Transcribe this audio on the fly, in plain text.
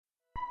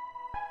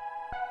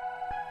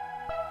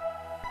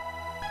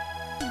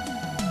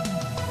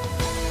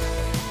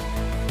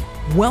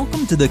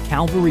Welcome to the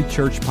Calvary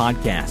Church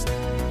podcast.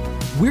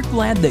 We're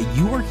glad that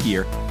you are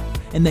here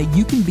and that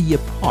you can be a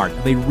part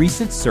of a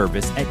recent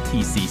service at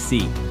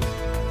TCC.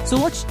 So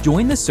let's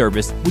join the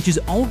service, which is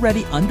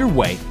already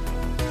underway,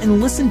 and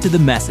listen to the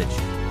message.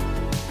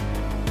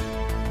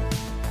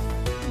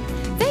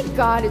 Thank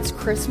God it's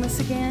Christmas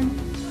again,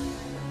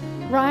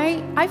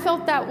 right? I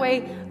felt that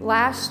way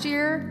last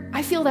year.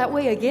 I feel that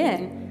way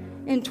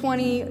again in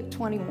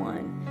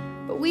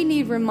 2021. But we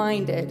need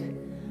reminded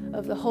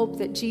of the hope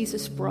that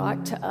Jesus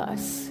brought to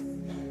us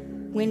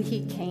when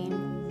he came.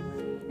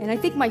 And I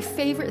think my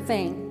favorite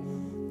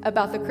thing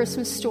about the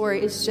Christmas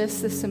story is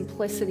just the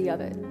simplicity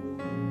of it,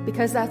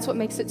 because that's what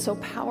makes it so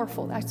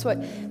powerful. That's what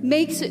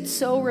makes it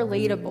so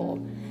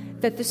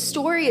relatable, that the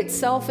story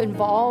itself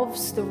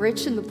involves the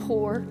rich and the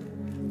poor,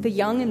 the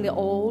young and the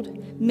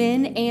old,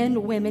 men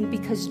and women,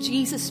 because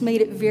Jesus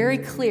made it very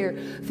clear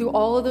through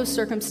all of those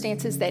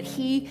circumstances that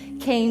he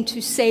came to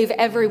save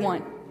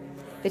everyone,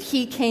 that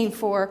he came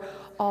for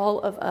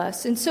all of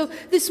us. And so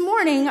this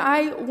morning,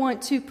 I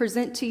want to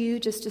present to you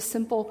just a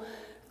simple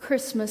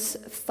Christmas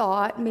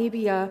thought,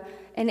 maybe an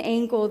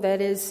angle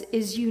that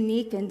is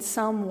unique in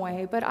some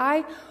way. But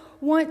I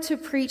want to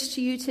preach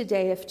to you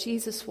today, if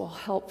Jesus will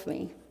help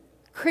me,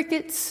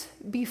 crickets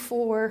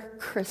before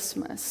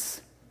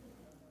Christmas.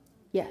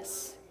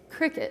 Yes,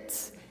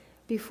 crickets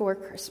before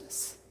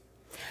Christmas.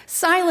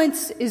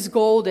 Silence is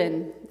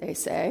golden, they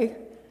say.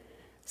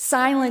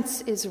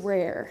 Silence is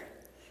rare.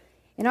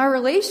 And our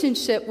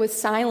relationship with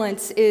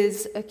silence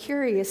is a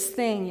curious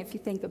thing, if you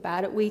think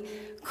about it. We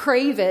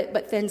crave it,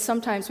 but then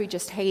sometimes we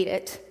just hate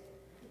it.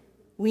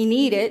 We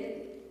need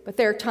it, but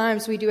there are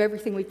times we do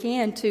everything we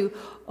can to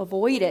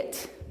avoid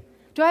it.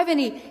 Do I have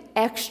any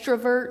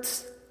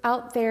extroverts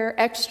out there,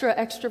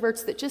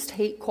 extroverts that just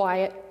hate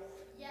quiet?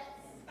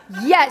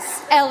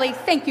 Yes, Ellie,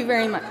 thank you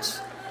very much.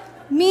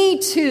 Me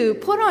too.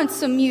 Put on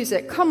some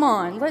music. Come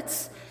on,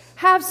 let's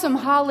have some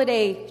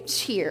holiday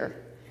cheer.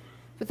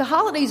 But the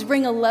holidays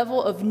bring a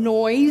level of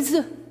noise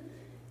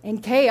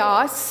and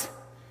chaos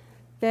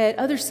that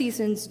other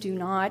seasons do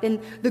not.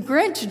 And the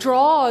Grinch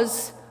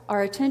draws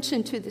our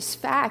attention to this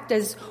fact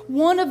as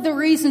one of the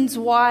reasons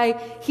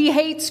why he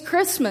hates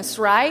Christmas,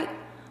 right?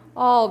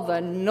 All the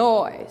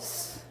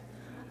noise.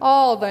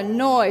 All the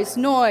noise.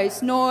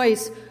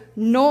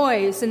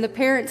 And the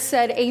parents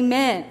said,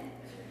 amen.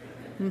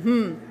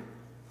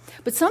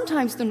 But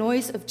sometimes the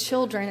noise of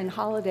children and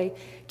holiday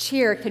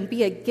cheer can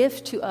be a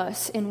gift to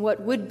us in what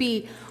would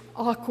be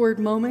awkward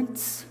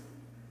moments.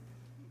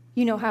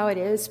 You know how it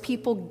is.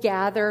 People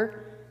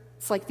gather.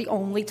 It's like the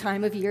only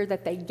time of year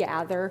that they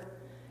gather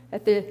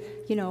at the,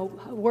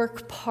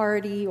 work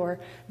party or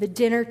the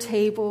dinner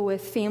table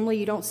with family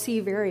you don't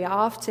see very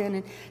often.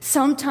 And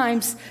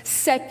sometimes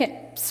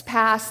seconds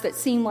pass that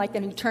seem like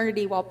an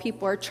eternity while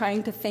people are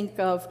trying to think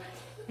of,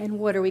 and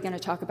what are we going to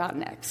talk about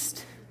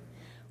next?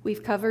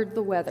 We've covered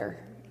the weather,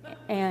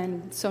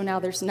 and so now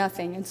there's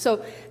nothing. And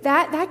so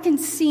that can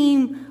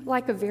seem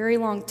like a very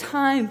long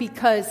time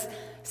because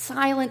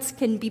silence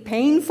can be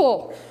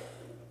painful.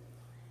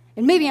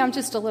 And maybe I'm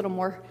just a little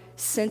more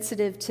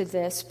sensitive to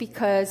this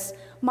because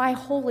my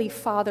Holy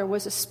Father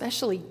was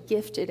especially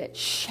gifted at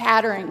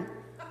shattering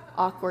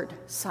awkward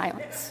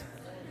silence.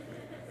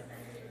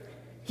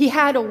 He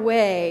had a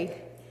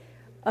way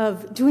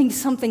of doing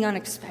something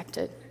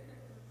unexpected,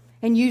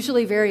 and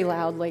usually very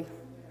loudly.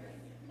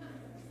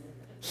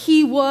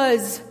 He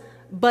was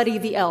Buddy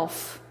the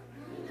Elf.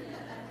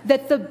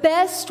 That the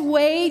best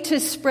way to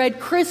spread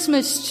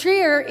Christmas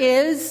cheer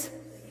is...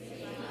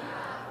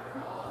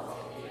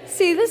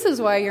 See, this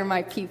is why you're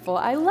my people.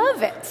 I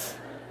love it.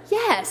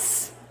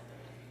 Yes.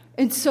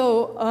 And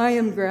so I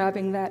am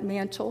grabbing that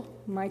mantle.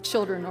 My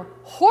children are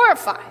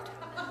horrified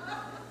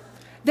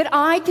that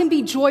I can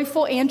be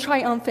joyful and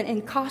triumphant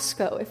in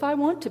Costco if I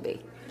want to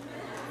be.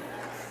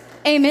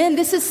 Amen.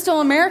 This is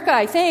still America,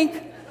 I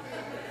think.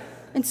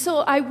 And so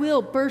I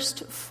will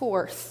burst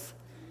forth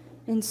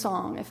in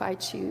song if I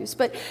choose.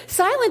 But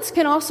silence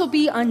can also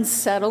be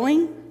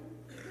unsettling.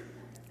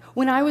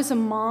 When I was a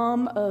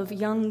mom of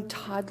young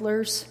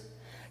toddlers,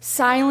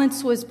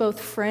 silence was both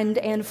friend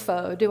and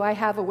foe. Do I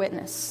have a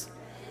witness?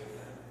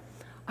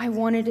 I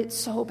wanted it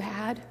so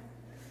bad.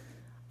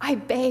 I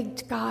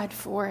begged God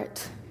for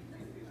it.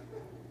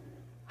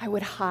 I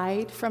would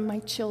hide from my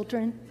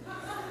children,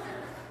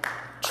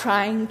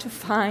 trying to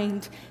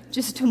find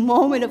just a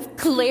moment of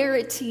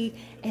clarity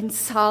and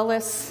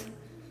solace.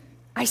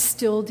 I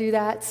still do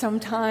that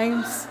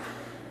sometimes,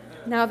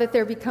 now that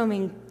they're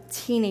becoming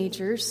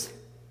teenagers.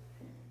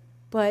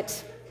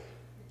 But,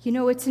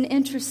 it's an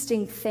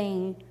interesting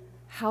thing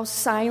how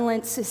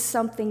silence is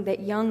something that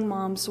young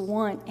moms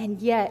want,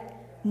 and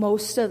yet,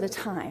 most of the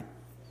time,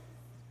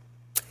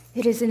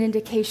 it is an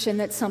indication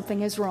that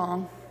something is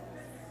wrong.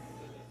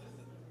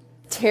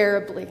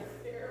 Terribly,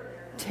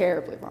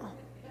 terribly wrong.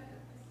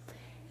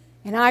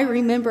 And I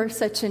remember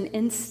such an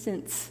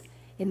instance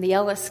in the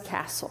Ellis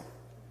Castle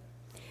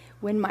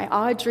when my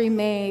Audrey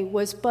Mae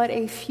was but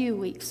a few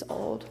weeks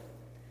old.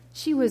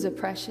 She was a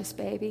precious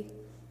baby.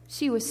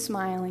 She was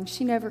smiling.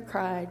 She never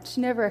cried. She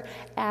never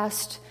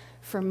asked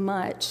for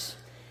much.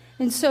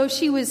 And so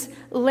she was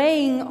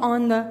laying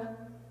on the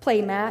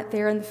play mat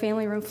there in the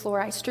family room floor.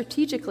 I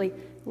strategically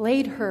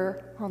laid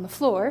her on the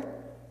floor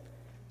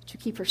to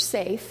keep her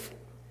safe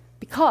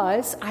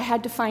because I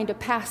had to find a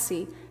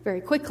passy very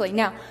quickly.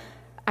 Now,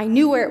 I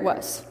knew where it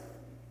was.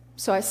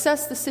 So I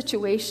assessed the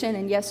situation,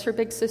 and yes, her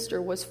big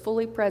sister was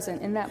fully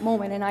present in that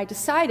moment. And I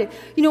decided,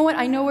 you know what,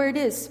 I know where it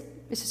is.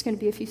 It's just going to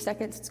be a few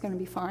seconds. It's going to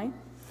be fine.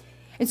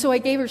 And so I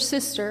gave her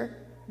sister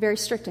very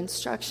strict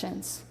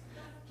instructions.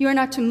 You are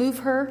not to move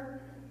her,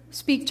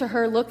 speak to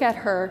her, look at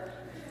her.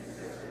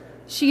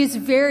 She is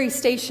very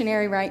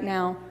stationary right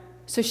now,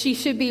 so she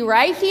should be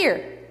right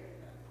here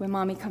when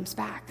Mommy comes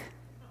back.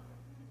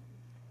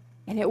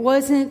 And it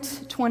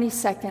wasn't 20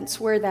 seconds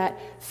where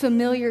that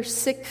familiar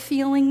sick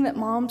feeling that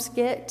moms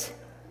get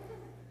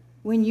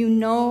when you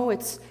know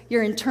it's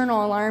your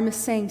internal alarm is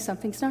saying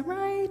something's not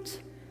right.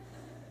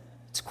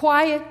 It's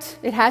quiet.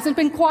 It hasn't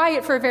been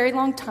quiet for a very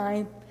long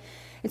time.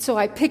 And so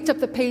I picked up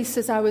the pace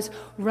as I was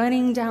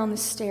running down the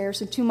stairs.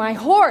 And to my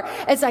horror,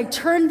 as I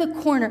turned the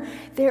corner,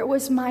 there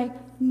was my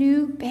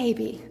new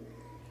baby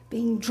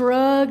being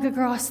dragged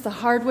across the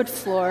hardwood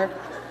floor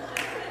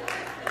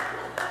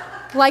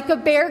like a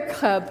bear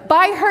cub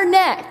by her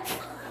neck.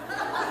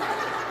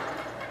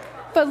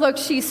 But look,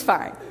 she's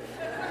fine.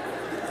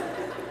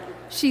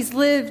 She's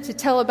lived to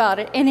tell about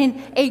it. And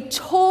in a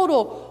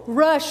total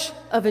rush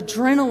of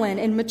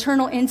adrenaline and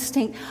maternal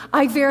instinct,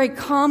 I very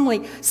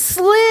calmly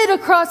slid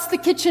across the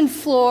kitchen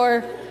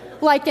floor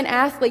like an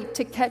athlete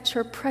to catch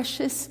her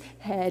precious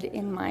head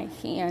in my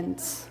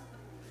hands.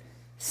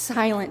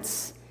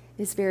 Silence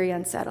is very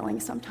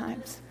unsettling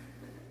sometimes.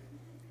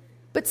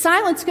 But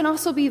silence can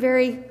also be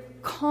very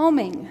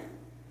calming.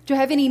 Do you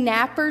have any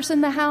nappers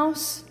in the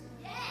house?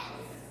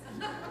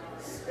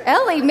 Yes.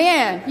 Ellie,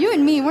 man, you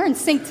and me, we're in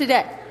sync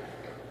today.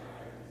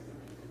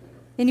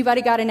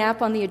 Anybody got a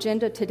nap on the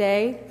agenda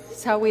today?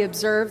 It's how we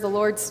observe the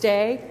Lord's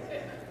Day.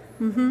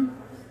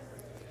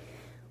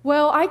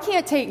 Well, I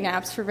can't take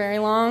naps for very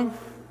long.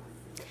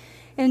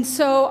 And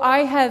so I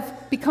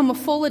have become a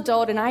full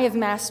adult and I have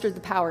mastered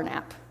the power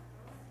nap.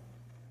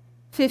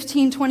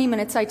 15, 20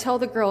 minutes, I tell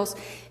the girls,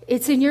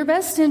 it's in your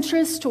best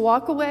interest to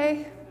walk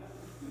away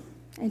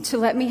and to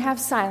let me have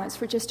silence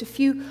for just a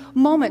few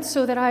moments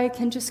so that I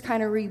can just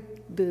kind of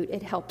reboot.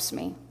 It helps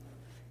me.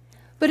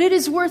 But it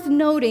is worth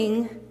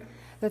noting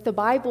that the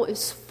Bible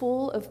is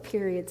full of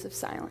periods of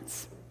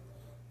silence.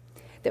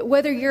 That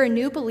whether you're a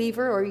new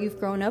believer or you've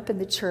grown up in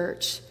the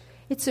church,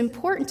 it's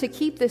important to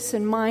keep this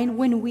in mind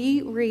when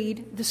we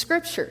read the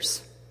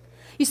Scriptures.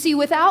 You see,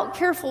 without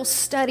careful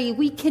study,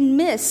 we can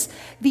miss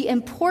the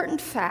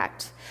important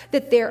fact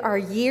that there are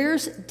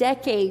years,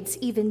 decades,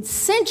 even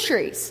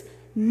centuries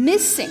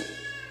missing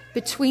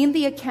between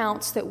the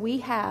accounts that we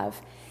have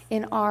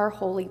in our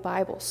holy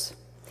Bibles.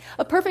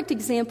 A perfect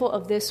example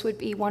of this would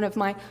be one of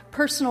my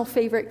personal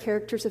favorite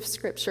characters of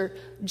Scripture,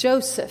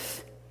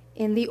 Joseph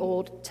in the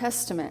Old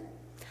Testament.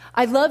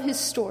 I love his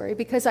story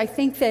because I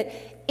think that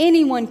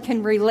anyone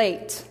can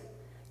relate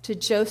to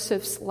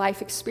Joseph's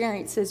life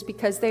experiences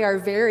because they are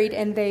varied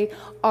and they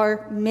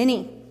are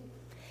many.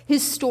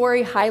 His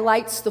story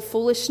highlights the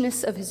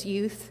foolishness of his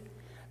youth,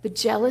 the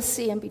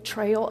jealousy and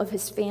betrayal of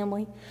his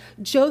family.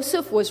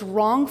 Joseph was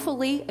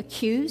wrongfully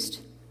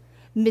accused,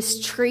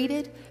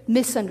 mistreated,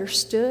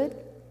 misunderstood.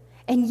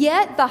 And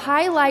yet the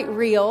highlight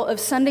reel of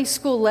Sunday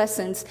school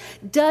lessons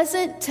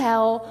doesn't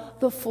tell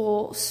the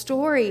full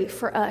story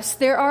for us.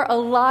 There are a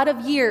lot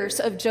of years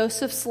of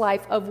Joseph's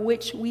life of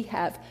which we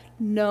have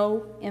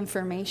no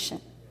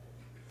information.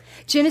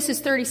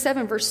 Genesis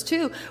 37, verse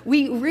 2,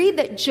 we read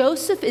that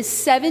Joseph is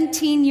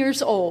 17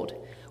 years old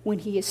when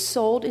he is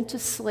sold into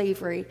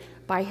slavery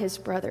by his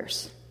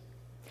brothers.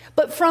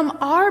 But from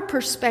our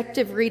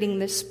perspective reading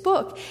this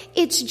book,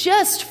 it's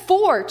just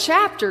 4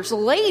 chapters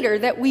later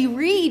that we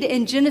read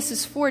in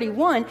Genesis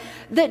 41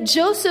 that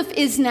Joseph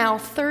is now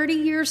 30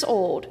 years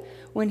old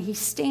when he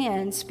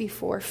stands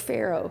before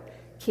Pharaoh,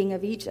 king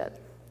of Egypt.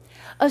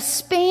 A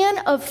span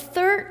of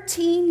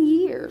 13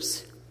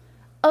 years,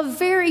 a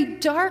very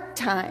dark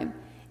time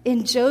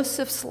in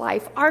Joseph's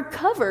life, are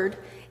covered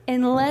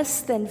in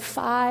less than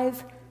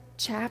 5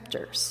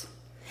 chapters.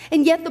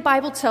 And yet the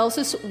Bible tells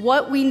us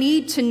what we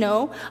need to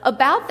know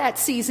about that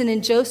season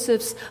in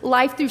Joseph's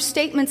life through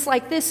statements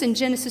like this in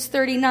Genesis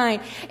 39.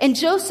 And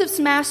Joseph's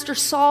master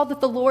saw that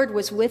the Lord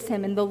was with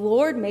him, and the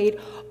Lord made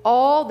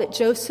all that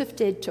Joseph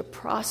did to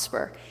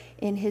prosper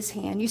in his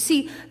hand. You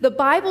see, the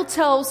Bible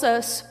tells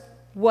us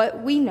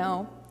what we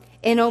know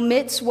and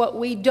omits what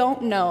we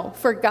don't know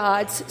for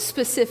God's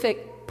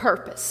specific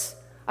purpose.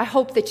 I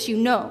hope that you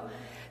know.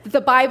 The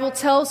Bible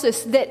tells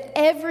us that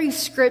every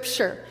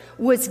scripture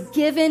was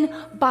given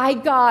by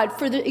God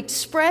for the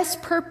express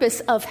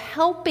purpose of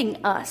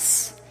helping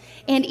us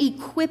and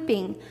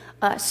equipping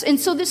us. And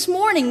so this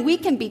morning we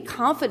can be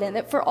confident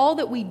that for all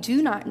that we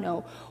do not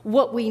know,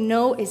 what we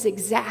know is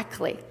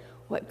exactly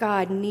what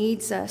God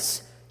needs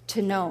us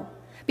to know.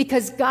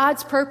 Because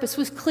God's purpose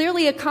was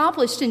clearly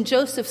accomplished in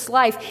Joseph's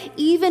life,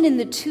 even in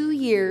the 2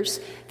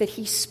 years that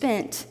he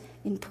spent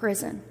in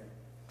prison.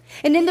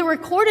 And in the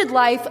recorded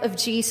life of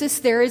Jesus,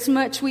 there is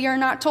much we are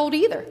not told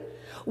either.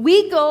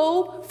 We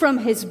go from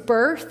his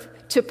birth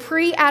to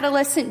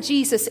pre-adolescent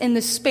Jesus in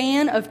the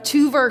span of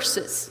 2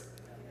 verses.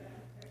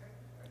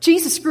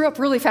 Jesus grew up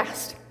really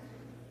fast.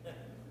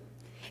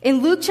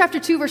 In Luke chapter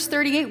 2, verse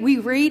 38, we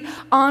read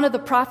Anna the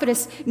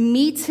prophetess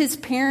meets his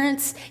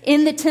parents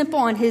in the temple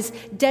on his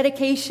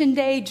dedication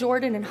day.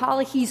 Jordan and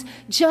Holly, he's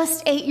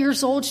just 8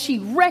 years old. She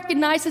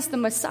recognizes the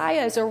Messiah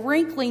as a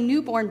wrinkly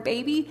newborn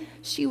baby.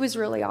 She was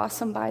really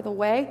awesome, by the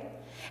way.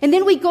 And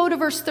then we go to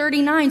verse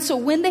 39. So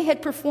when they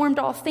had performed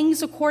all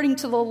things according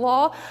to the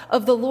law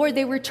of the Lord,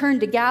 they returned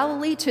to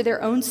Galilee, to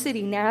their own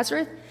city,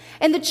 Nazareth.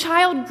 And the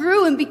child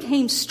grew and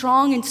became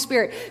strong in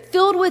spirit,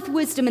 filled with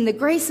wisdom, and the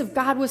grace of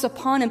God was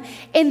upon him.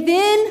 And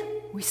then,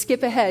 we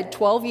skip ahead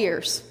 12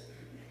 years,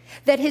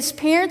 that his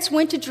parents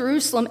went to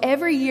Jerusalem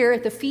every year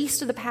at the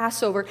feast of the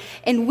Passover.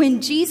 And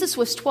when Jesus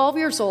was 12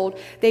 years old,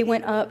 they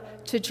went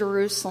up to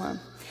Jerusalem.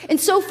 And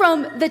so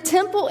from the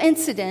temple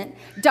incident,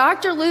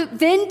 Dr. Luke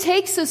then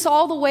takes us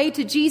all the way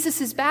to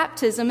Jesus'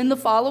 baptism in the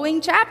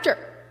following chapter.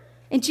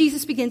 And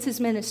Jesus begins his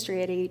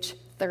ministry at age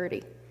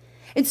 30.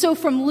 And so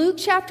from Luke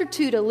chapter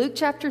 2 to Luke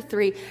chapter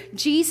 3,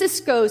 Jesus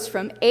goes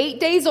from 8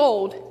 days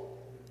old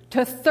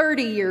to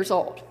 30 years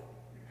old.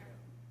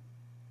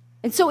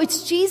 And so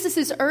it's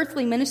Jesus'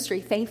 earthly ministry,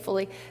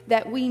 thankfully,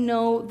 that we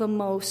know the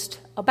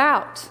most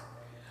about.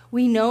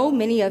 We know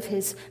many of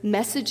his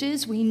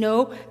messages. We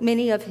know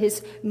many of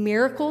his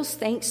miracles,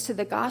 thanks to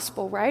the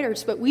gospel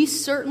writers. But we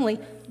certainly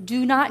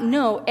do not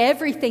know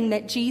everything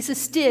that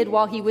Jesus did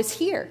while he was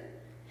here.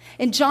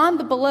 And John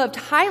the Beloved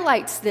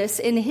highlights this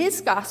in his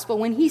gospel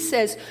when he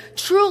says,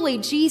 truly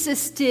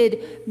Jesus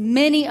did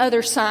many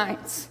other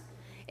signs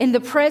in the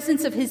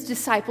presence of his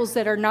disciples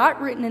that are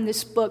not written in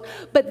this book,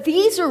 but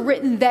these are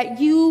written that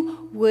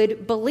you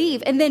would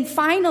believe. And then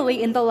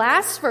finally, in the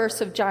last verse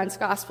of John's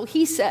gospel,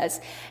 he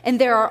says, and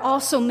there are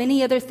also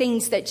many other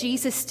things that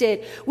Jesus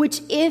did,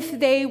 which if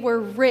they were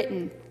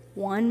written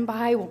one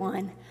by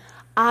one,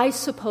 I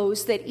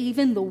suppose that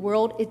even the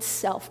world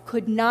itself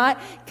could not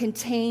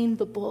contain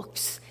the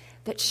books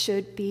that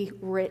should be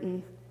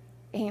written.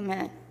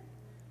 Amen.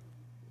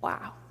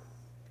 Wow.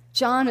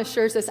 John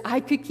assures us, I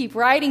could keep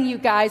writing, you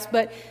guys,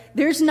 but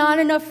there's not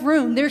enough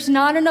room. There's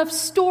not enough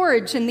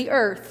storage in the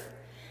earth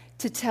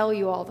to tell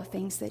you all the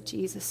things that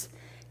Jesus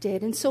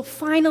did. And so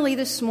finally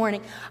this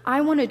morning, I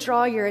want to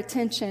draw your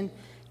attention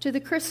to the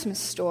Christmas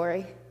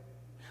story.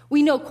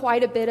 We know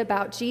quite a bit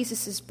about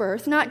Jesus'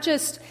 birth, not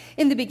just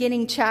in the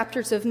beginning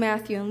chapters of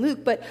Matthew and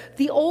Luke, but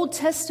the Old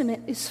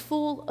Testament is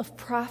full of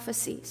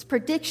prophecies,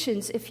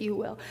 predictions, if you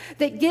will,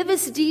 that give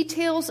us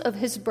details of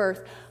his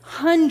birth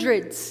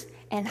hundreds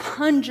and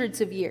hundreds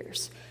of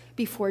years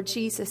before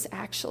Jesus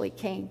actually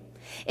came.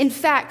 In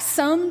fact,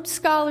 some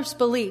scholars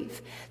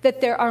believe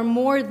that there are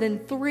more than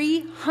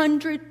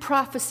 300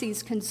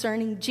 prophecies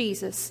concerning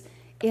Jesus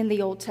in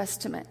the Old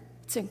Testament.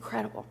 It's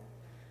incredible.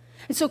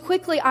 And so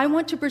quickly, I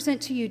want to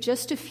present to you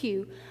just a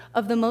few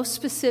of the most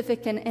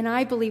specific and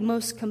I believe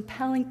most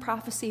compelling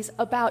prophecies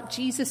about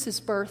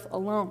Jesus' birth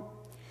alone.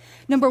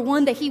 Number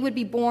one, that he would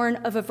be born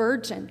of a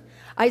virgin.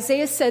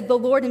 Isaiah said, the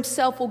Lord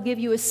himself will give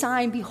you a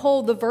sign.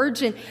 Behold, the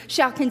virgin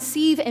shall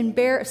conceive and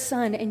bear a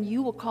son, and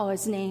you will call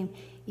his name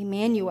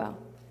Emmanuel.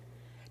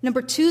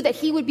 Number two, that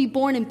he would be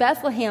born in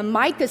Bethlehem.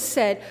 Micah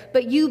said,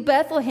 but you,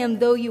 Bethlehem,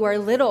 though you are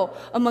little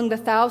among the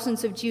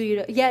thousands of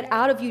Judah, yet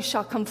out of you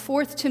shall come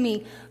forth to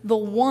me the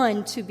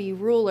one to be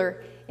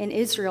ruler in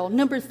Israel.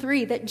 Number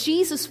three, that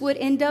Jesus would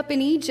end up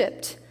in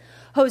Egypt.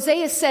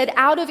 Hosea said,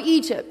 out of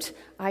Egypt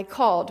I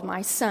called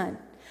my son.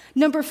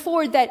 Number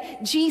four,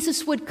 that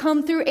Jesus would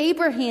come through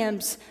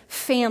Abraham's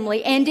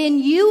family, and in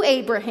you,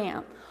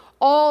 Abraham,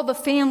 all the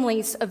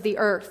families of the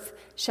earth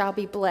shall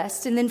be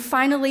blessed. And then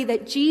finally,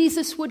 that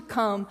Jesus would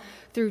come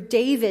through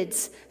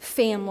David's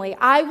family.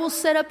 I will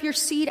set up your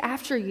seed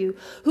after you,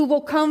 who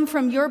will come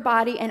from your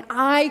body, and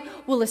I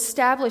will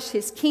establish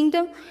his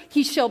kingdom.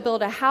 He shall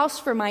build a house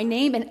for my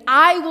name, and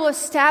I will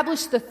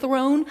establish the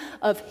throne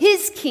of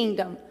his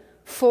kingdom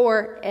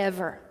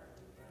forever.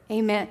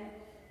 Amen.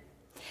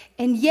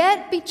 And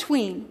yet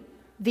between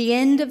the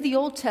end of the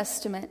Old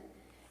Testament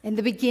and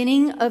the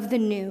beginning of the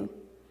New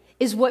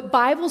is what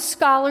Bible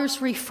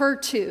scholars refer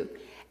to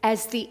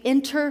as the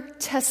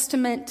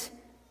intertestament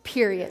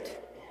period.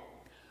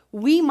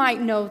 We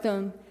might know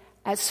them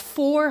as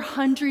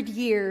 400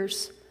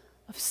 years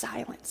of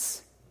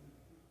silence.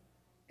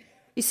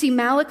 You see,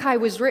 Malachi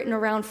was written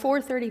around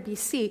 430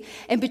 BC,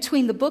 and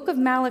between the book of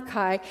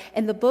Malachi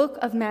and the book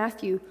of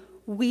Matthew,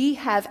 we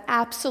have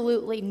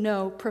absolutely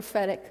no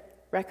prophetic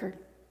record.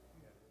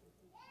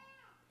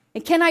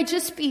 And can I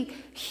just be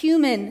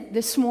human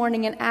this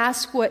morning and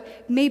ask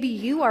what maybe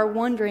you are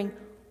wondering,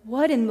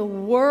 what in the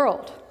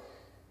world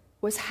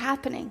was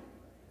happening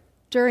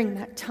during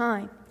that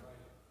time?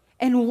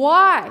 And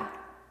why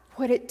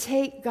would it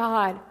take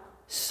God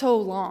so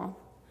long?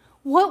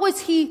 What was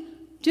he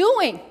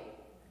doing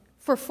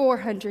for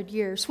 400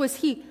 years? Was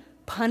he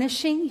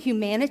punishing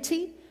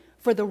humanity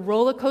for the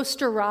roller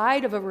coaster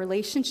ride of a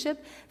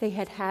relationship they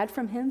had had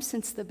from him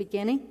since the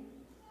beginning?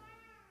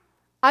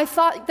 I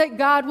thought that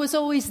God was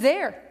always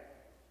there.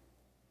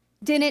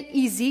 Didn't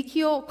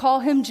Ezekiel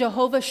call him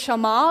Jehovah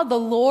Shammah? The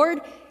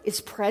Lord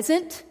is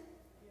present.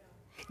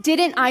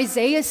 Didn't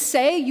Isaiah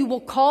say, you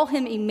will call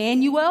him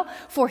Emmanuel,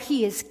 for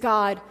he is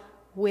God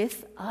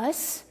with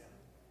us?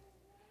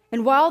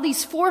 And while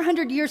these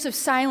 400 years of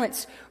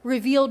silence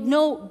revealed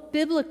no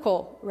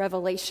biblical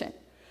revelation,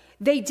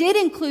 they did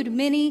include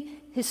many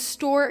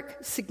historic,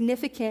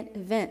 significant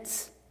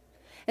events.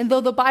 And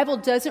though the Bible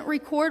doesn't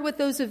record what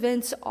those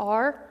events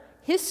are,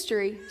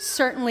 history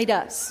certainly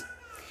does.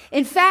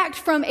 In fact,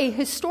 from a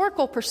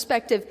historical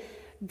perspective,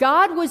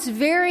 God was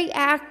very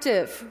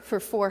active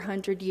for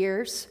 400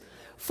 years,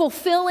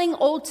 fulfilling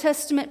Old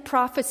Testament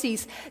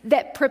prophecies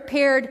that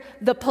prepared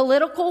the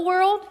political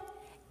world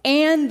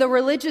and the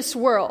religious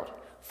world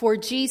for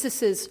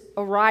Jesus'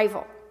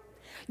 arrival.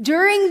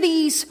 During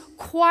these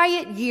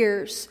quiet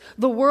years,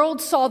 the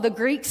world saw the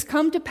Greeks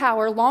come to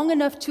power long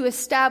enough to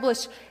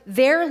establish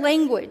their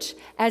language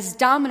as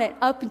dominant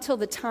up until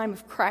the time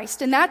of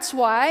Christ. And that's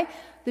why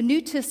the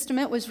New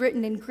Testament was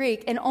written in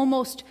Greek, an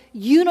almost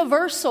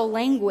universal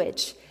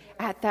language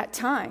at that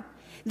time.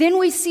 Then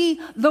we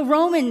see the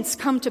Romans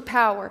come to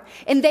power,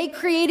 and they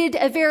created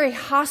a very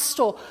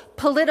hostile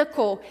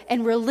political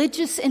and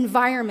religious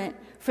environment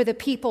for the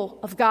people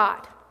of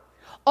God.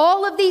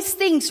 All of these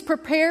things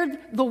prepared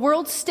the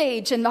world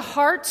stage and the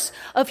hearts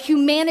of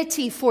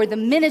humanity for the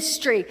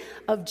ministry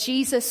of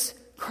Jesus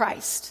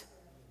Christ.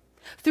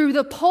 Through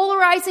the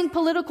polarizing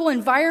political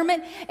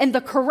environment and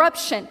the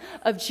corruption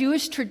of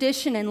Jewish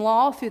tradition and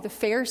law through the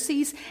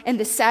Pharisees and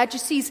the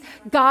Sadducees,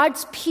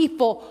 God's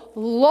people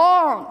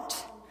longed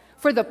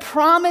for the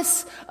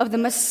promise of the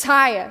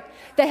Messiah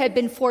that had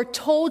been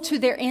foretold to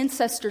their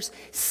ancestors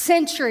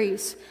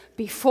centuries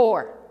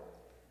before.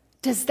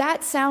 Does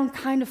that sound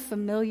kind of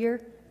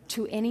familiar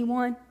to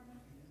anyone?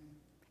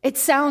 It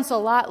sounds a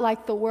lot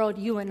like the world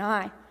you and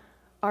I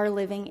are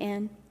living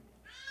in.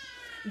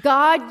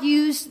 God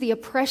used the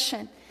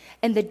oppression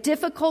and the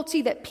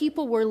difficulty that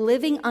people were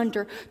living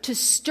under to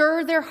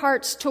stir their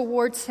hearts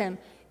towards him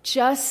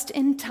just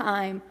in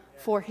time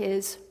for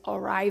his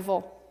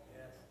arrival.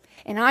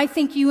 And I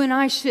think you and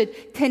I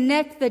should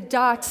connect the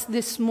dots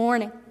this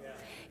morning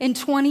in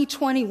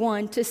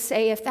 2021 to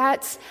say, if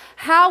that's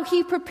how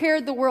he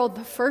prepared the world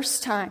the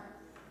first time,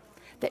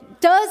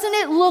 that doesn't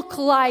it look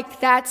like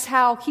that's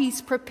how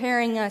he's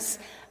preparing us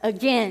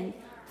again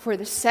for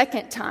the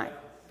second time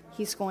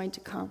he's going to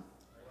come?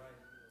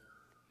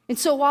 And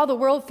so while the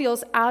world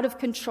feels out of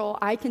control,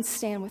 I can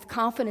stand with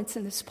confidence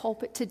in this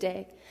pulpit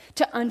today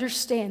to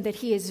understand that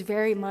he is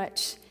very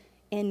much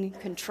in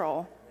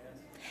control.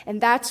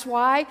 And that's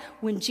why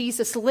when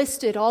Jesus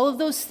listed all of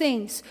those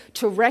things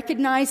to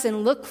recognize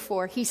and look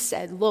for, he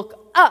said,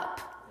 look up,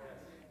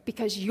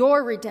 because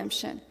your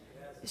redemption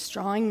is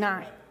drawing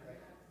nigh.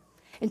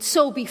 And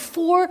so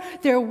before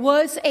there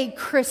was a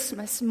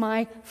Christmas,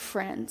 my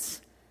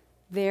friends,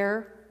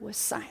 there was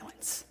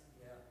silence.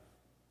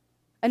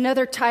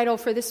 Another title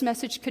for this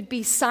message could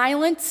be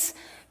Silence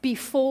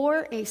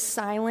Before a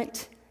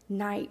Silent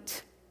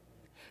Night.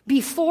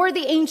 Before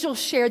the angel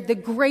shared the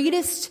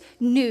greatest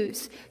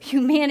news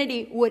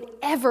humanity would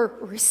ever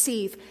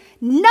receive,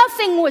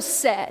 nothing was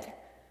said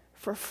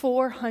for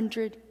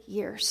 400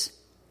 years.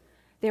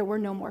 There were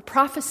no more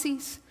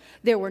prophecies.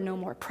 There were no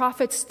more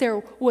prophets.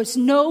 There was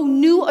no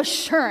new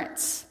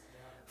assurance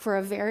for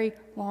a very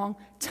long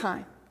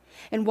time.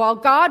 And while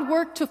God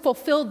worked to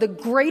fulfill the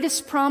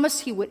greatest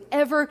promise he would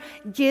ever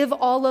give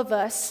all of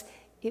us,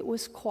 it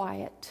was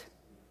quiet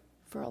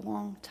for a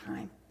long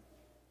time.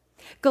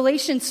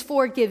 Galatians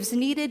 4 gives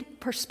needed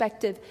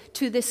perspective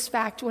to this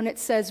fact when it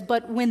says,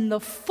 but when the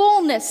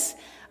fullness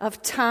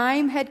of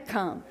time had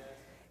come,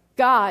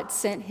 God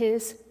sent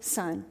his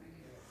Son.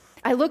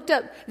 I looked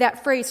up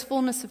that phrase,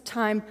 fullness of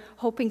time,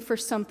 hoping for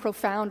some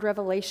profound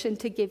revelation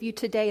to give you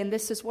today, and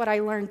this is what I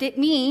learned. It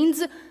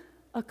means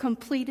a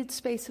completed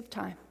space of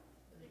time.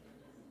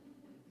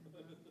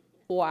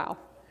 Wow.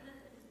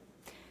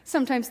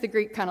 Sometimes the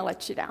Greek kind of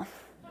lets you down.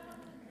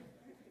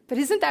 But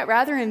isn't that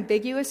rather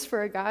ambiguous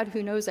for a God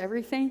who knows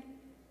everything?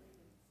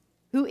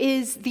 Who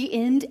is the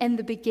end and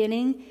the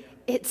beginning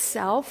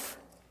itself?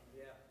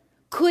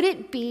 Could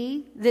it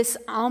be this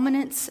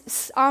ominous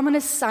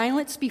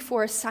silence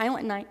before a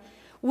silent night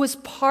was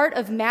part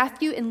of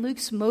Matthew and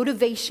Luke's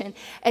motivation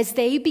as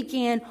they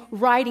began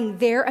writing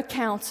their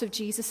accounts of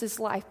Jesus'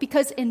 life?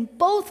 Because in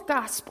both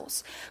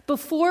Gospels,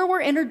 before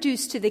we're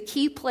introduced to the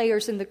key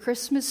players in the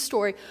Christmas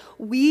story,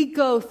 we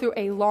go through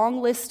a long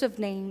list of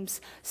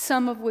names,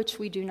 some of which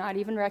we do not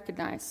even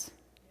recognize.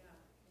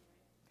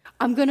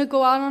 I'm going to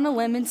go out on a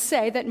limb and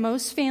say that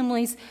most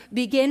families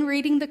begin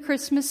reading the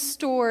Christmas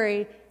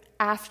story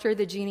after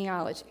the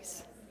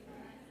genealogies.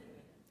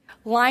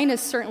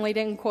 Linus certainly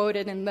didn't quote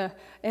it in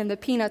the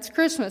Peanuts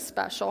Christmas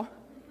special.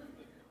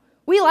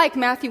 We like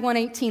Matthew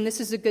 1:18. This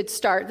is a good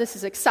start. This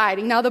is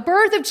exciting. Now, the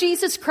birth of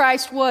Jesus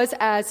Christ was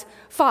as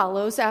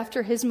follows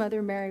after his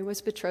mother Mary was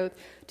betrothed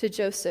to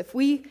Joseph.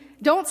 We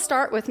don't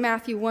start with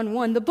Matthew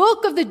 1:1. The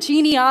book of the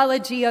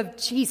genealogy of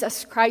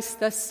Jesus Christ,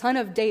 the son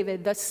of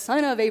David, the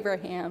son of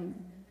Abraham.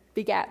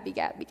 begat,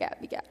 begat,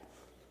 begat, begat.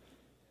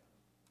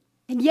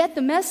 And yet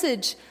the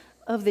message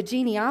of the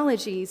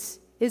genealogies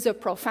is a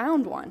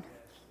profound one.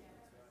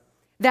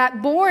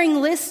 That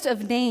boring list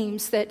of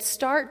names that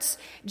starts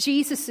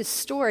Jesus'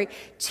 story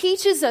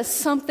teaches us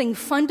something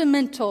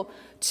fundamental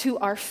to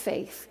our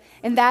faith.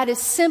 And that is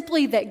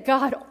simply that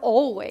God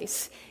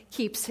always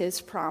keeps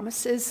his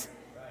promises.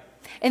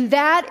 And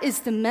that is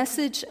the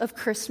message of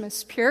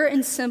Christmas, pure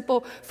and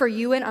simple for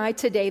you and I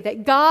today,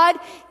 that God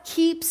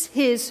keeps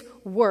his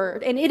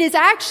word. And it is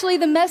actually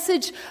the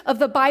message of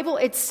the Bible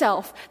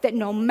itself, that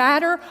no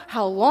matter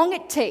how long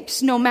it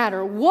takes, no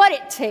matter what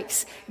it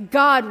takes,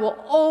 God will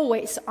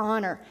always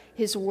honor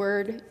his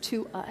word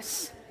to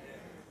us.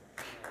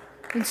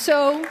 And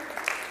so,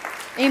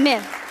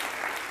 amen.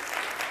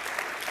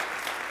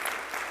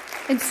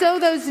 And so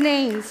those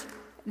names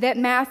that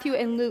Matthew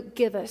and Luke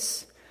give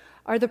us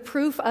are the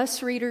proof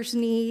us readers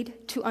need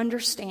to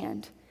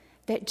understand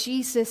that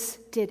Jesus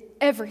did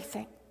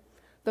everything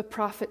the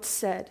prophets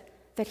said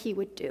that he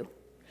would do.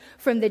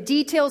 From the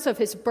details of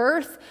his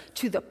birth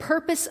to the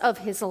purpose of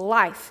his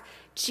life,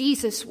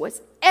 Jesus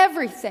was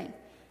everything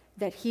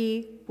that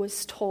he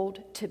was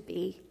told to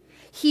be.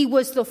 He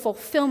was the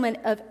fulfillment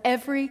of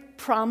every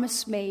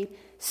promise made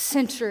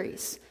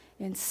centuries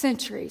and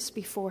centuries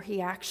before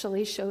he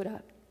actually showed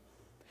up.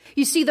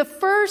 You see, the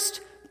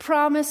first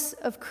promise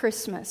of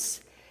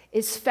Christmas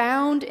is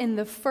found in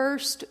the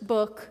first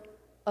book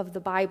of the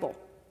Bible.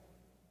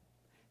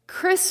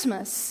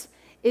 Christmas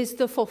is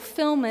the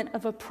fulfillment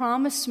of a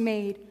promise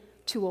made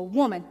to a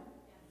woman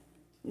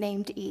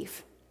named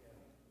Eve.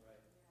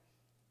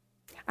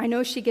 I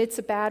know she gets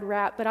a bad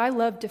rap, but I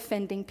love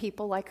defending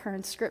people like her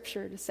in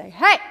Scripture to say,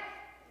 hey,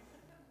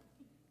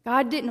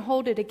 God didn't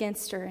hold it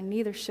against her, and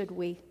neither should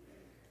we.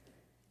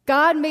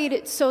 God made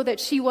it so that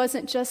she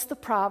wasn't just the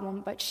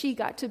problem, but she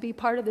got to be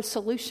part of the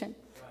solution.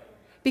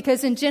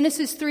 Because in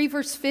Genesis 3,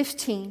 verse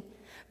 15,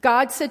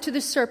 God said to the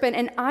serpent,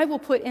 and I will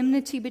put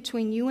enmity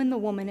between you and the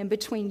woman, and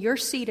between your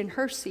seed and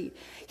her seed.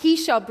 He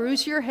shall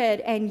bruise your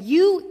head, and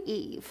you,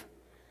 Eve,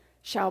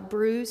 shall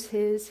bruise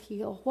his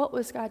heel. What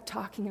was God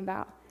talking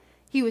about?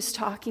 He was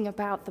talking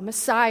about the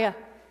Messiah,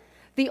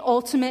 the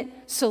ultimate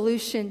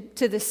solution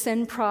to the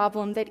sin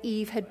problem that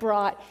Eve had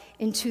brought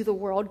into the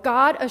world.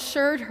 God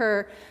assured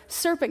her,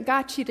 serpent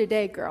got you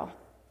today, girl,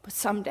 but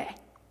someday,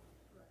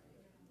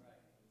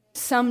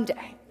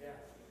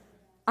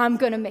 I'm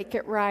going to make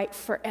it right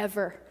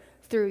forever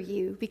through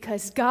you,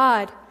 because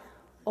God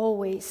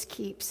always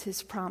keeps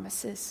his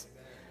promises.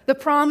 The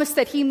promise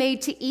that he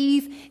made to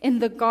Eve in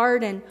the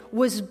garden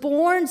was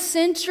born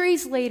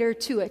centuries later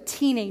to a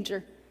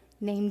teenager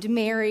named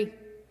Mary.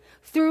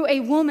 Through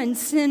a woman,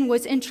 sin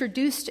was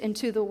introduced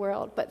into the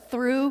world, but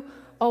through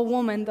a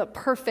woman, the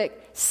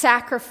perfect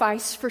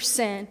sacrifice for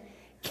sin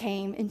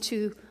came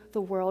into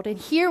the world. And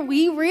here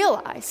we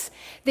realize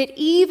that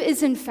Eve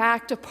is in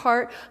fact a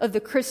part of the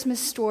Christmas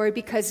story,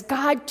 because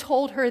God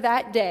told her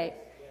that day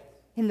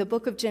in the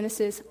book of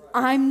Genesis,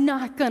 I'm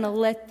not going to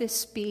let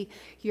this be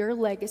your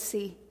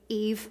legacy,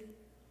 Eve.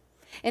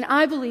 And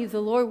I believe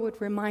the Lord would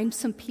remind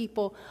some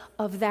people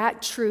of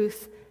that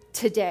truth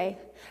today,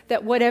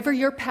 that whatever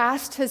your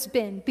past has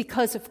been,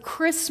 because of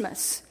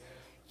Christmas,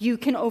 you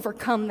can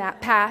overcome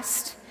that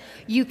past.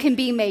 You can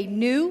be made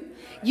new.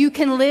 You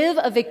can live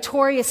a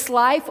victorious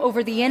life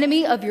over the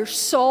enemy of your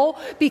soul,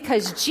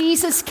 because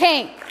Jesus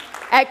came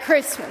at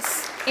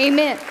Christmas.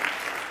 Amen.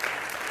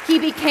 He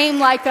became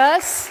like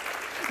us.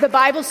 The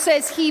Bible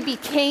says he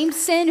became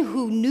sin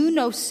who knew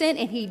no sin,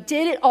 and he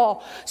did it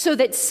all so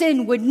that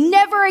sin would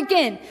never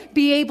again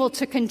be able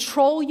to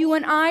control you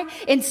and I,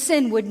 and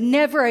sin would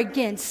never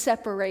again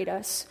separate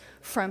us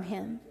from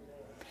him.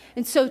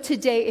 And so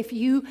today, if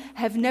you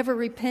have never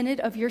repented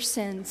of your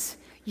sins,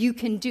 you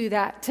can do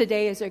that.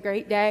 Today is a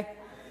great day.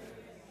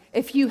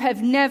 If you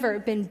have never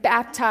been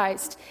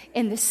baptized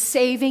in the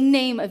saving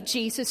name of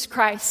Jesus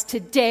Christ,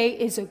 today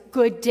is a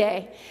good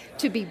day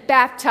to be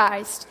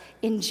baptized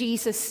in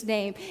Jesus'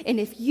 name. And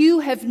if you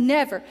have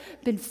never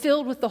been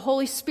filled with the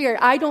Holy Spirit,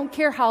 I don't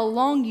care how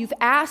long you've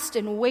asked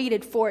and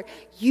waited for it,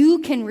 you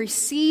can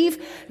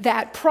receive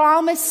that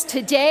promise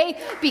today,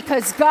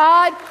 because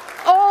God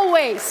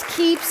always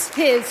keeps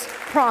his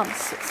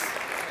promises.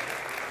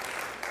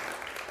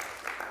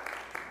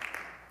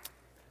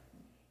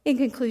 In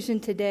conclusion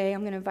today,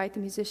 I'm going to invite the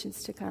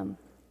musicians to come.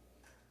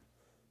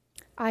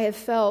 I have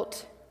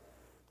felt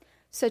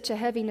such a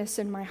heaviness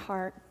in my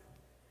heart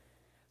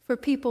for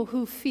people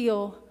who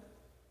feel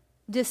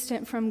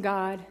distant from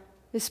God,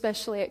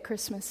 especially at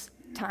Christmas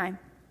time.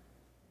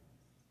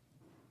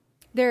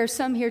 There are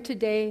some here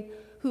today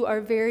who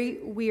are very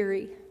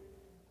weary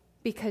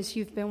because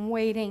you've been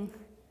waiting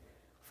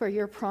for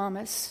your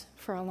promise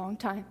for a long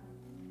time.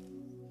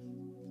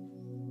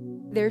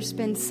 There's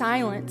been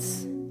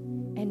silence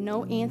and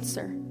no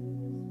answer.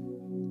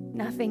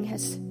 Nothing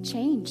has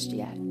changed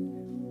yet.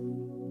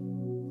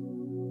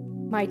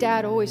 My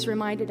dad always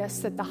reminded us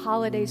that the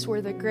holidays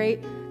were the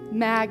great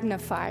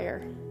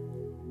magnifier.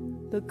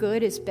 The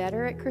good is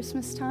better at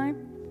Christmas time,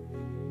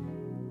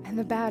 and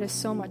the bad is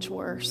so much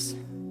worse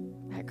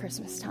at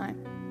Christmas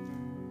time.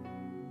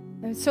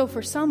 And so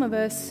for some of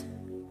us,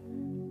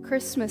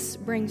 Christmas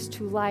brings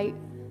to light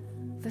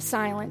the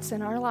silence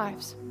in our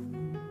lives.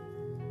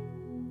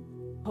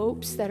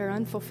 Hopes that are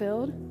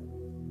unfulfilled,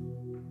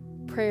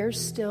 prayers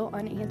still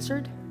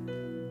unanswered,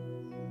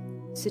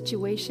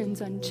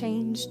 situations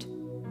unchanged,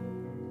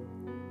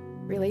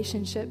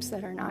 relationships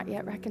that are not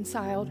yet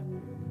reconciled,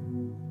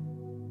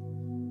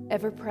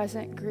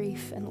 ever-present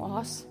grief and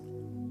loss.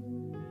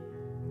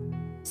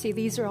 See,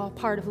 these are all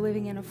part of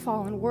living in a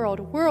fallen world,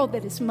 a world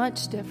that is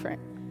much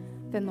different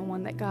than the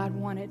one that God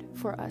wanted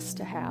for us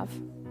to have.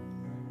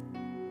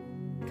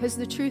 Because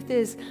the truth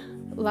is,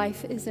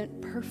 life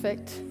isn't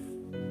perfect,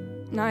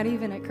 not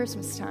even at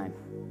Christmas time.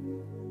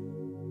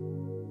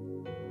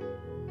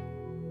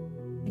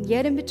 And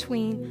yet in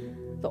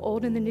between the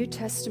Old and the New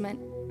Testament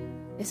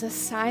is a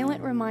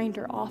silent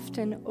reminder,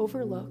 often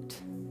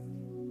overlooked,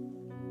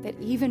 that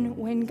even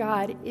when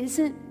God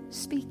isn't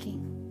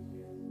speaking,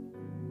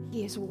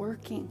 He is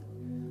working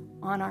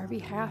on our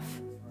behalf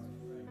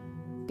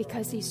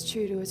because He's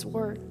true to His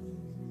word.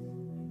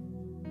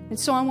 And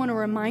so I want to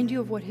remind you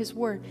of what His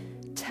word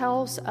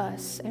tells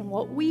us and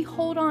what we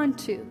hold on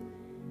to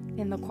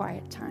in the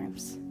quiet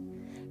times,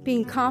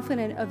 being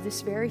confident of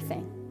this very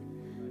thing,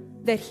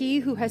 that He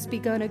who has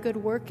begun a good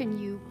work in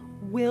you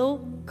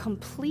will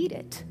complete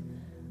it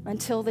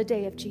until the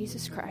day of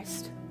Jesus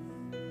Christ.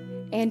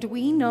 And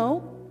we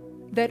know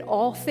that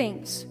all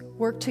things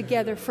work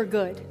together for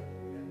good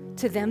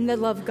to them that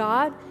love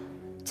God,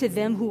 to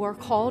them who are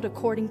called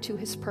according to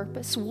His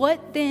purpose.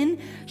 What then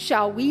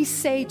shall we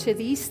say to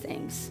these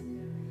things?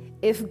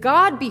 If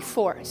God be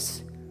for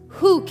us,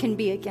 who can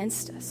be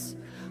against us?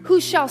 Who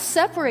shall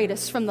separate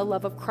us from the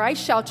love of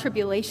Christ? Shall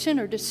tribulation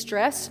or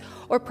distress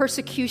or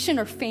persecution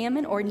or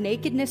famine or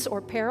nakedness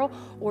or peril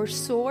or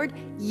sword?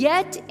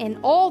 Yet in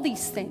all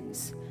these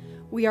things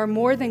we are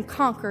more than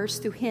conquerors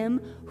through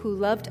Him who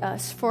loved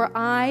us. For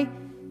I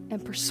am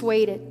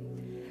persuaded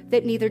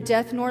that neither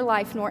death nor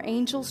life, nor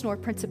angels, nor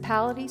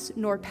principalities,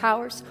 nor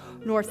powers,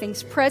 nor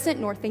things present,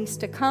 nor things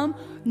to come,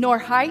 nor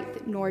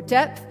height, nor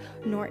depth,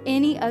 nor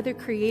any other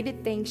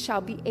created thing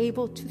shall be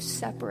able to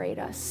separate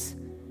us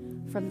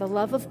from the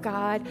love of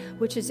God,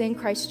 which is in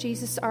Christ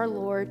Jesus our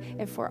Lord.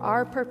 And for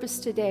our purpose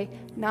today,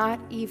 not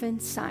even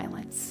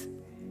silence.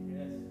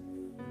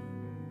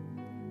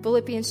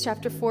 Philippians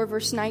chapter 4,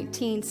 verse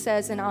 19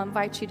 says, and I'll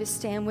invite you to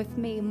stand with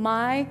me,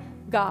 my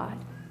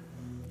God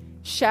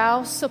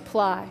shall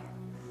supply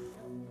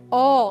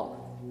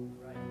all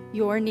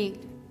your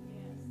need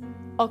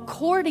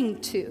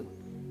according to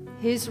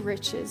His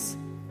riches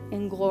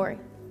in glory.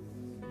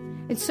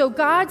 And so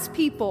God's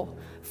people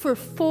for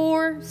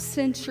 4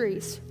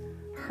 centuries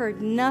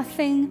heard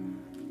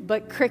nothing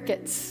but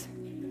crickets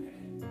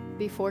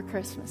before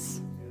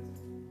Christmas.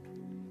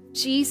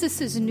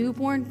 Jesus'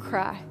 newborn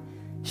cry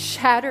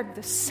shattered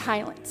the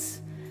silence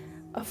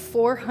of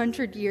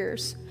 400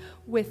 years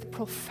with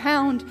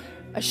profound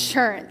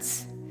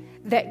assurance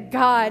that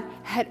God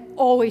had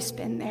always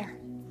been there.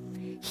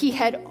 He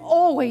had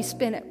always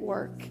been at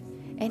work,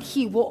 and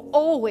He will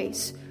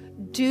always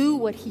do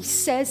what He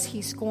says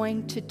He's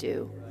going to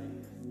do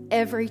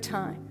every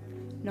time,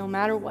 no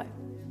matter what.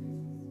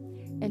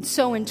 And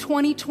so in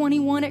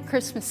 2021 at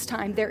Christmas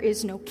time, there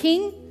is no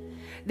king,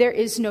 there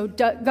is no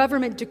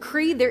government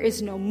decree, there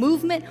is no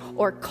movement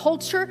or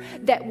culture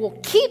that will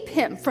keep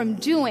Him from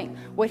doing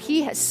what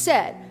He has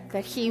said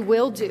that He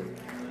will do.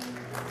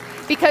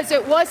 Because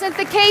it wasn't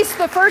the case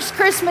the first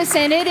Christmas,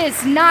 and it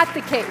is not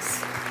the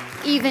case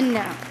even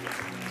now.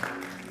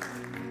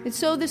 And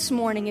so this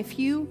morning, if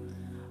you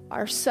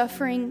are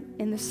suffering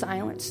in the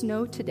silence,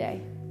 know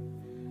today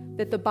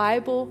that the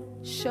Bible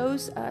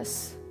shows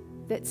us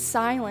that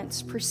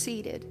silence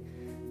preceded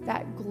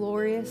that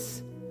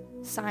glorious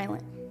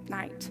silent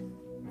night.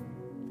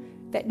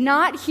 That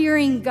not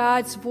hearing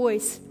God's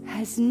voice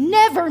has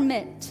never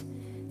meant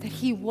that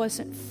He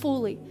wasn't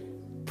fully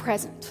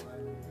present.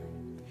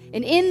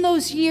 And in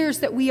those years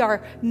that we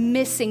are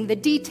missing, the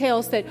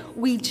details that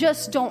we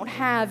just don't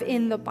have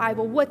in the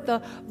Bible, what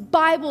the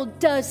Bible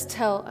does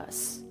tell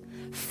us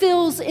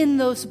fills in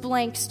those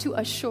blanks to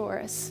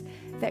assure us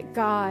that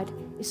God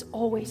is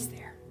always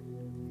there.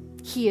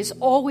 He is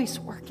always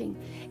working,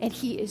 and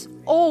He is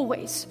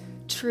always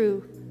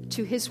true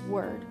to His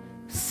word.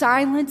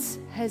 Silence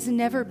has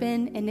never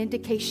been an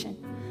indication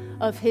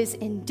of His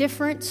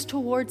indifference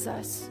towards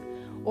us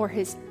or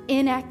His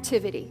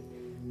inactivity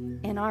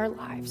in our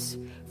lives.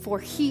 For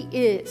He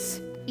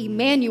is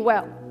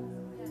Emmanuel,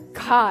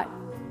 God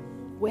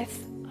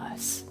with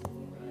us.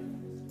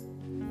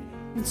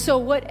 And so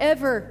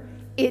whatever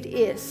it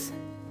is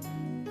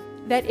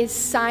that is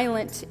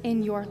silent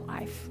in your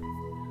life,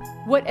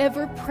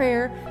 whatever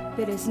prayer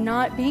that is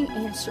not being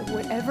answered,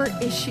 whatever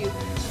issue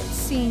that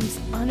seems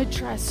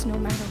unaddressed, no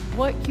matter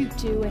what you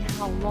do and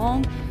how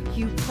long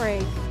you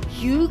pray,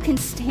 you can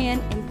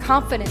stand in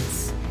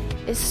confidence,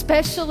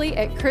 especially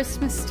at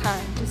Christmas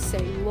time, to say,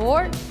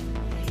 Lord,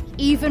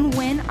 even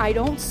when I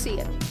don't see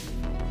it,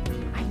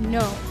 I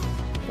know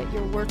that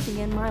you're working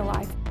in my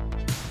life.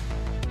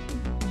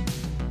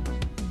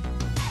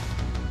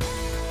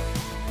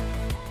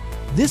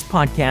 This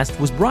podcast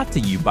was brought to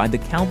you by the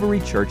Calvary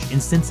Church in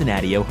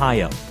Cincinnati,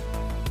 Ohio.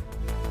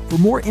 For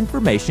more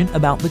information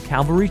about the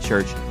Calvary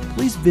Church,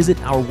 please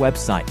visit our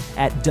website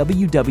at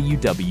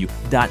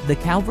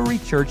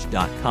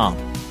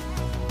www.thecalvarychurch.com.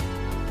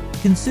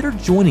 Consider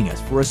joining us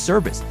for a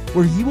service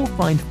where you will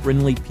find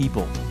friendly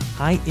people,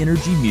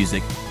 high-energy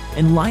music,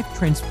 and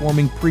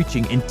life-transforming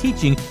preaching and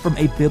teaching from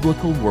a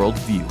biblical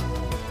worldview.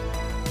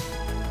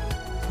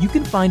 You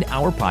can find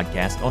our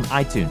podcast on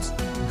iTunes,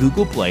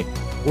 Google Play,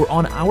 or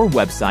on our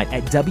website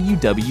at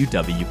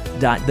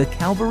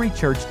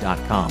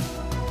www.thecalvarychurch.com.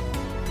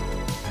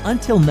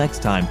 Until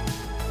next time,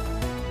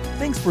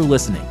 thanks for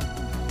listening.